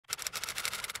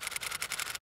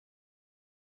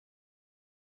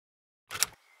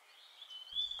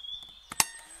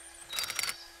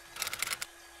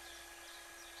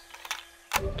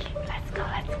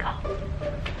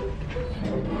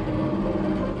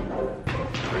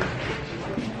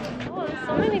Oh, there's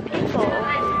so many people.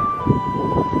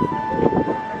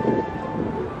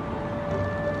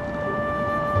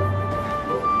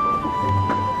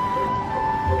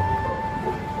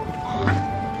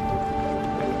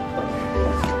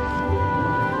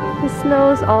 The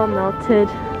snow's all melted.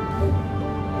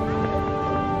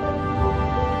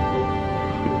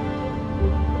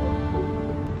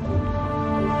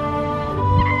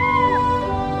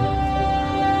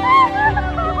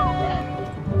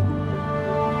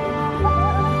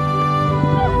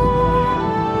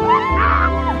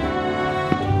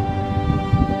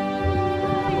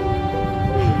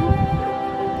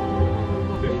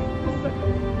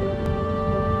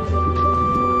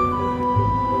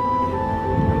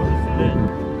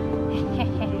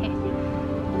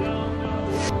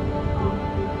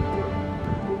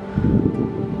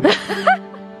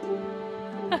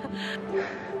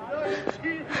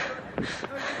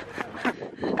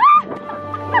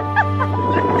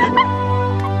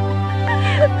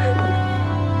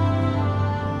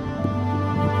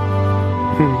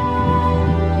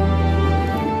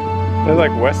 They're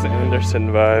like Wes Anderson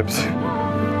vibes.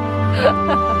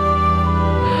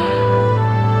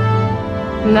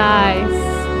 Nice.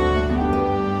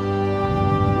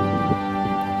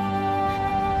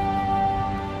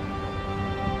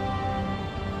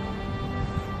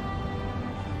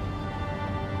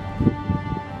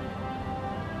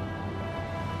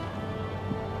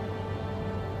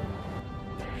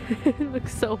 It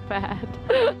looks so bad.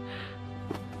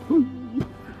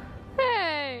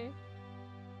 Hey!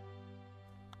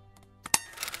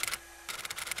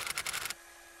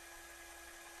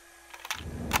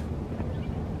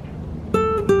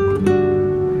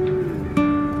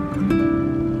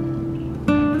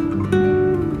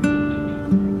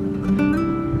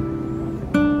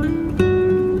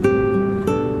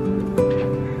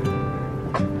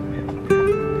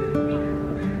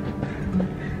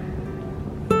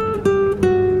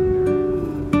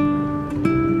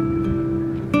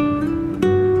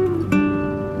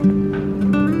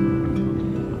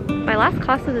 Last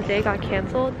class of the day got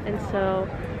canceled, and so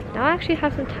now I actually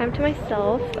have some time to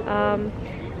myself,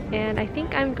 and I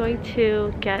think I'm going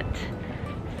to get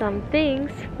some things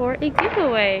for a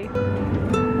giveaway.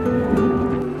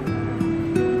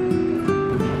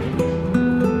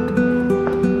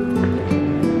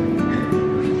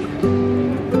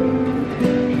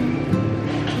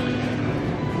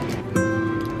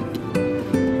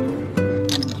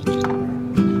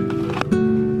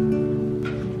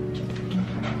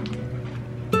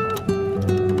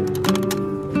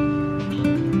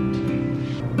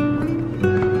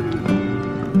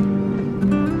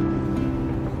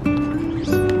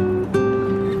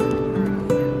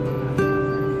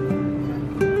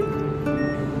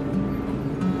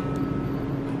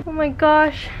 Oh my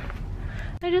gosh,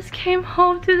 I just came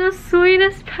home to the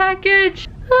sweetest package.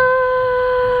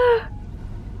 Ah!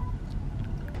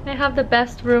 I have the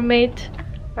best roommate.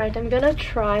 Right, I'm gonna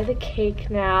try the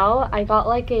cake now. I got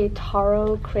like a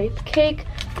taro crepe cake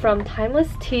from Timeless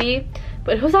Tea,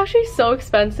 but it was actually so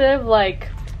expensive, like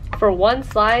for one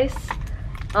slice.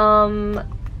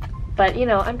 But you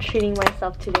know, I'm treating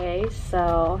myself today,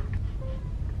 so.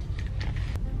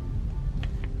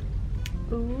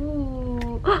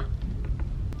 Ooh.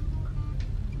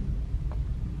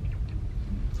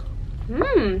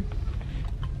 Mmm.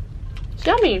 It's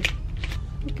yummy.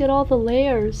 Look at all the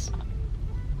layers.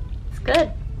 It's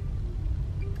good.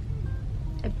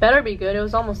 It better be good. It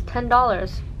was almost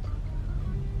 $10.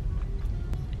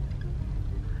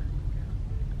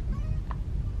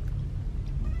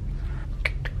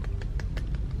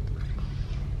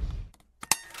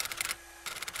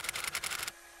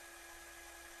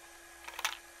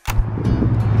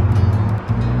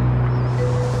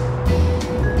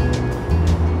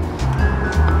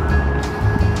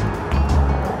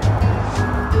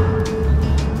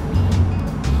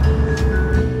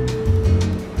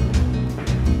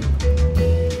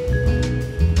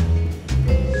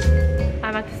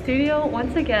 Studio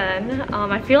once again.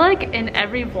 I feel like in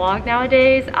every vlog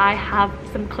nowadays I have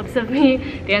some clips of me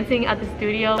dancing at the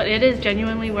studio, but it is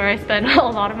genuinely where I spend a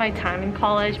lot of my time in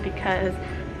college because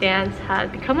dance has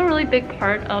become a really big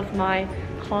part of my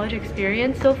college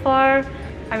experience so far.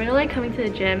 I really like coming to the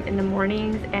gym in the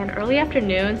mornings and early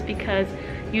afternoons because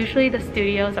usually the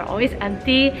studios are always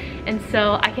empty, and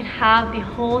so I can have the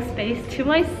whole space to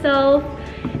myself.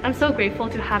 I'm so grateful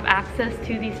to have access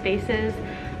to these spaces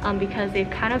because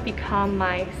they've kind of become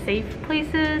my safe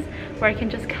places where I can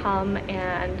just come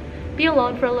and be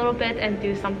alone for a little bit and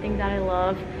do something that I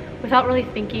love without really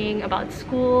thinking about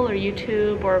school or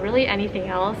YouTube or really anything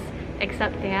else.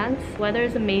 except dance. Weather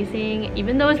is amazing,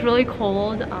 even though it's really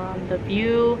cold. The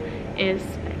view is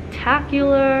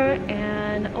spectacular,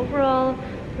 and overall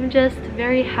I'm just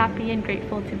very happy and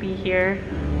grateful to be here.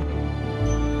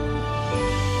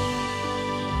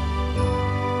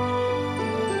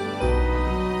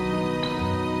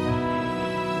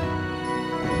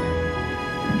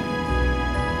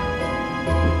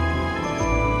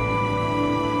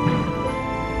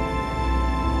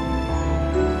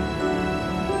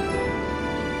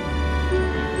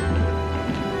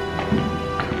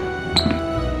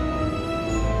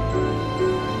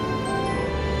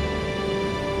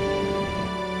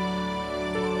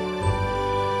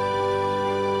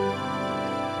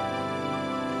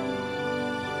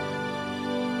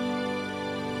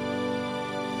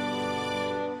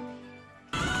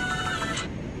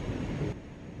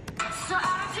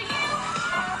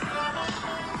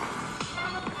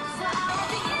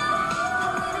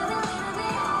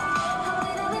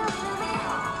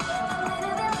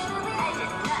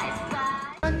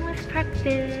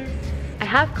 I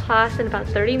have class in about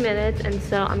 30 minutes, and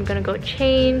so I'm gonna go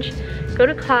change, go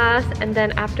to class, and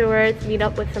then afterwards meet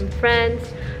up with some friends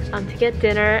to get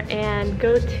dinner and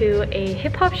go to a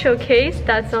hip-hop showcase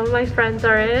that some of my friends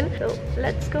are in. So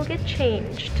let's go get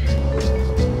changed.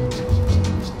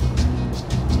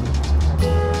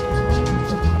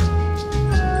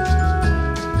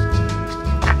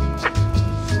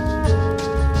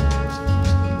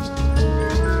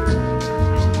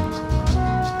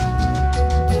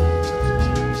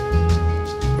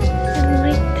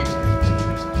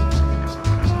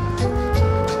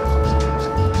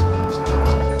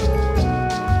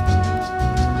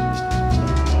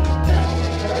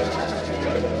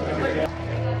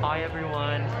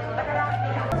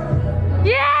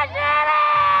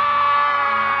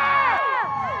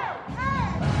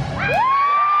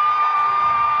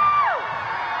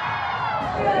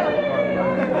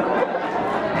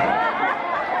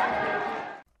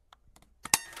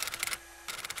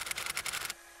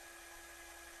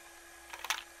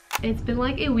 It's been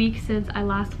like a week since I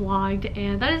last vlogged,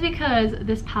 and that is because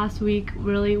this past week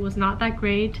really was not that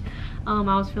great. I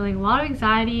was feeling a lot of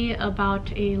anxiety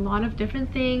about a lot of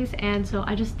different things, and so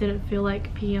I just didn't feel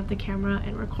like picking up the camera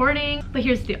and recording. But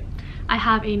here's the deal. I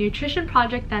have a nutrition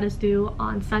project that is due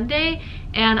on Sunday,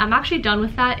 and I'm actually done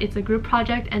with that. It's a group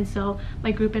project, and so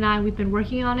my group and I, we've been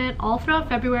working on it all throughout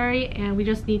February, and we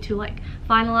just need to like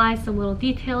finalize some little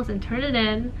details and turn it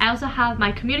in. I also have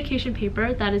my communication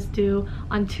paper that is due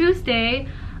on Tuesday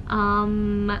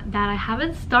that I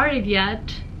haven't started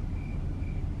yet.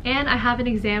 And I have an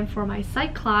exam for my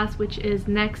psych class, which is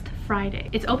next Friday.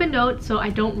 It's open note, so I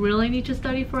don't really need to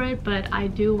study for it, but I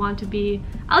do want to be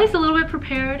at least a little bit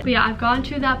prepared. But yeah, I've gone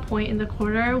to that point in the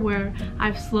quarter where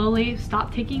I've slowly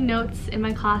stopped taking notes in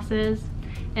my classes,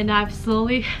 and I've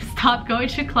slowly stopped going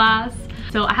to class.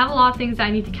 So I have a lot of things that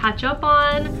I need to catch up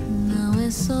on. Now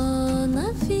it's all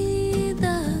la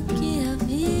vida que a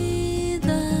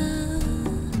vida.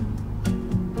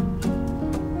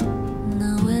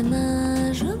 Não é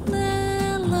na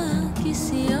janela que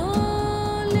se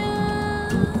olha.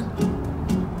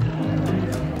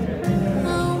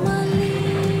 Há uma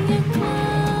linha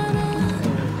clara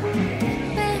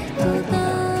perto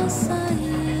da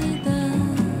saída.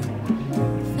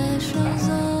 Fecha os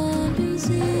olhos e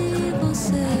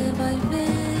você vai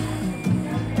ver.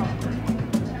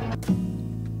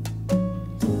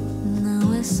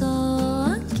 Não é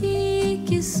só aqui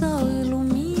que sol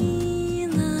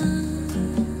ilumina.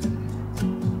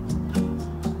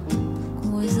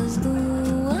 Coisas do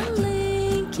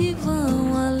além que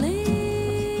vão além.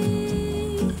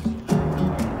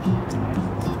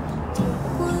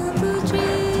 Quando de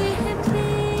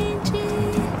repente.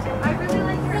 I really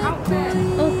like your outfit.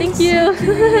 Oh, thank you.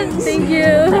 Thank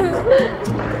you.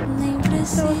 Nem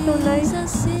precisa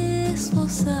se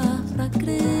esforçar pra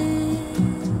crer.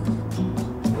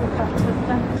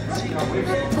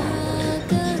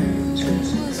 Apagaram as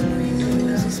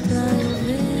luzes pra eu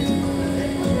ver.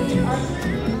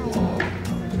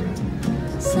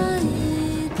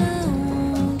 Saí da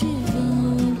onde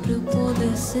vim pra eu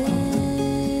poder ser.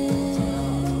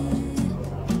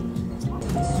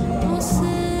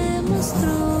 Você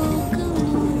mostrou o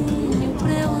caminho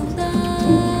pra eu andar.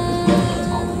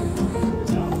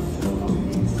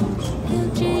 Eu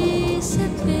disse é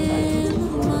pelo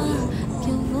mar que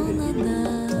eu vou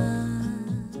nadar.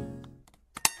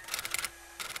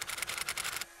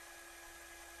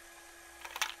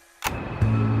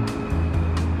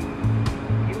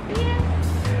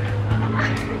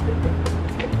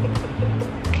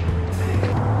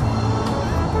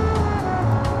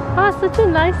 Ah, such a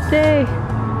nice day.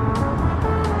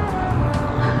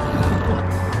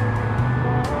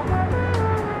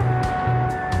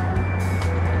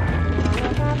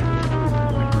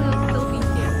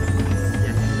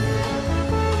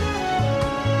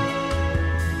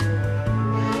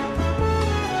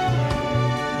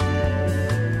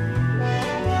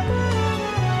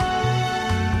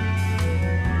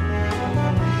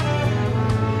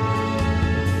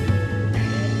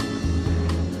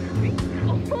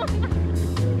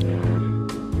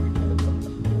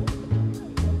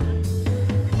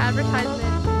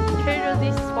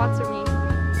 sponsor me.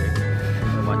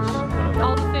 How much?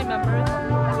 All the same members.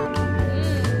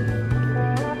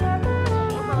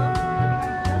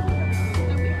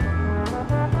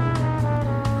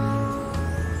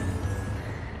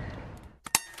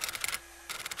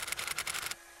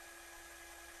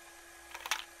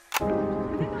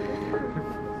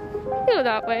 Go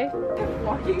that way.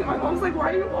 Walking, my mom's like,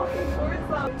 why are you walking towards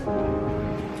them?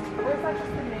 Or is that just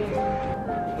the name?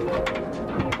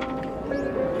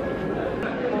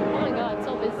 Oh my god, it's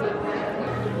so busy.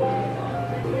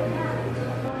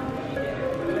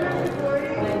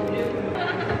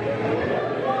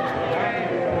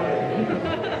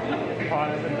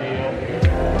 Part of the deal.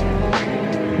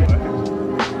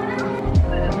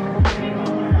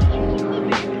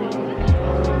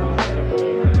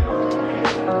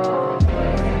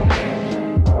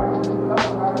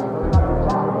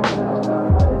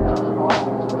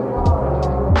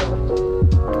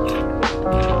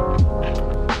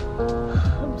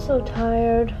 So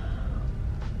tired.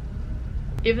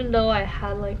 Even though I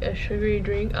had like a sugary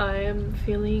drink, I am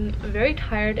feeling very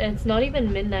tired and it's not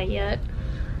even midnight yet.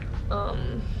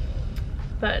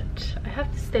 But I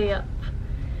have to stay up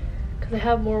because I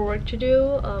have more work to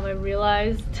do. I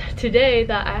realized today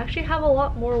that I actually have a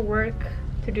lot more work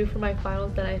to do for my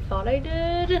finals than I thought I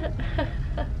did.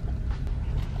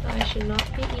 I should not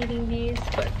be eating these,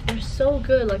 but they're so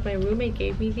good. Like my roommate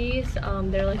gave me these.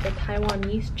 They're like a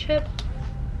Taiwanese chip.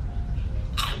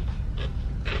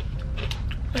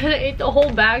 I ate the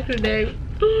whole bag today.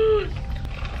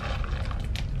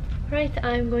 Right,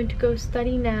 I'm going to go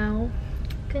study now.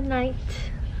 Good night.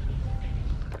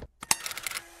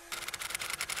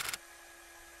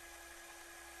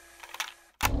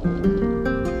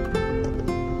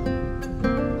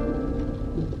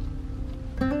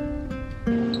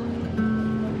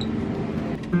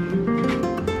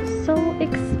 So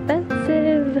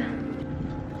expensive.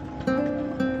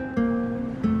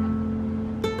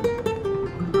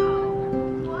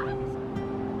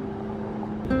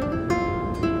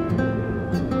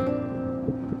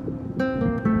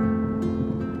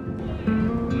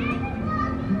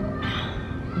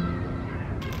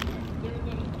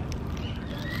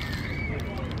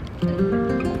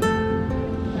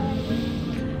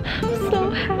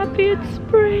 Happy it's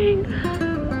spring.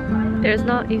 There's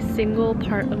not a single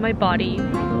part of my body,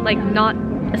 like not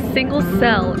a single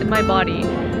cell in my body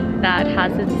that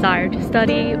has a desire to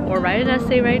study or write an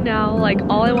essay right now. Like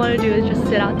all I want to do is just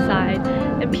sit outside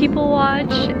and people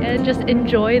watch and just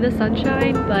enjoy the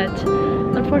sunshine. But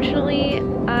unfortunately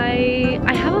I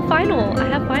have a final. I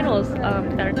have finals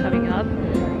that are coming up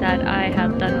that I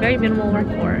have done very minimal work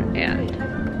for, and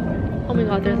oh my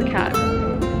god, there's a cat.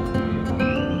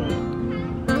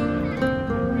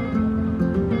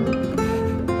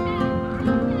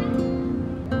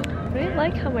 I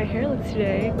like how my hair looks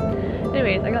today.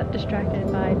 Anyways, I got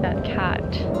distracted by that cat.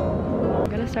 I'm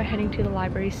gonna start heading to the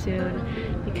library soon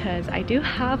because I do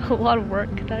have a lot of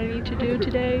work that I need to do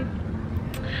today.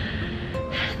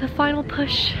 The final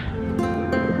push.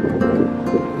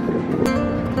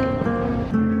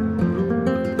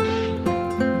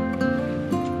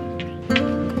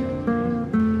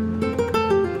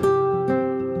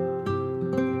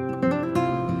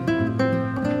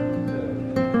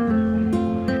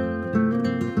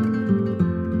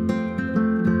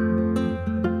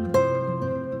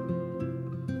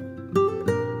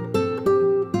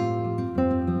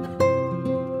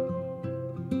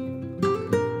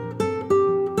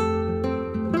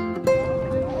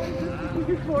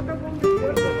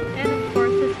 And of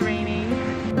course it's raining.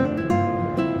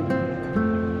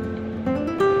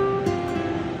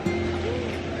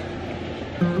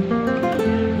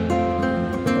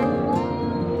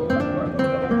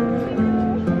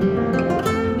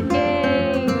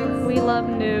 Yay! We love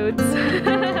nudes.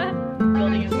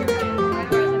 Building is where it is.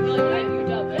 Whereas I feel like at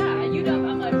UW, yeah, at UW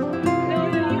I'm like, no,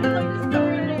 you need to like just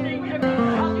start editing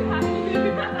everything else you have to do.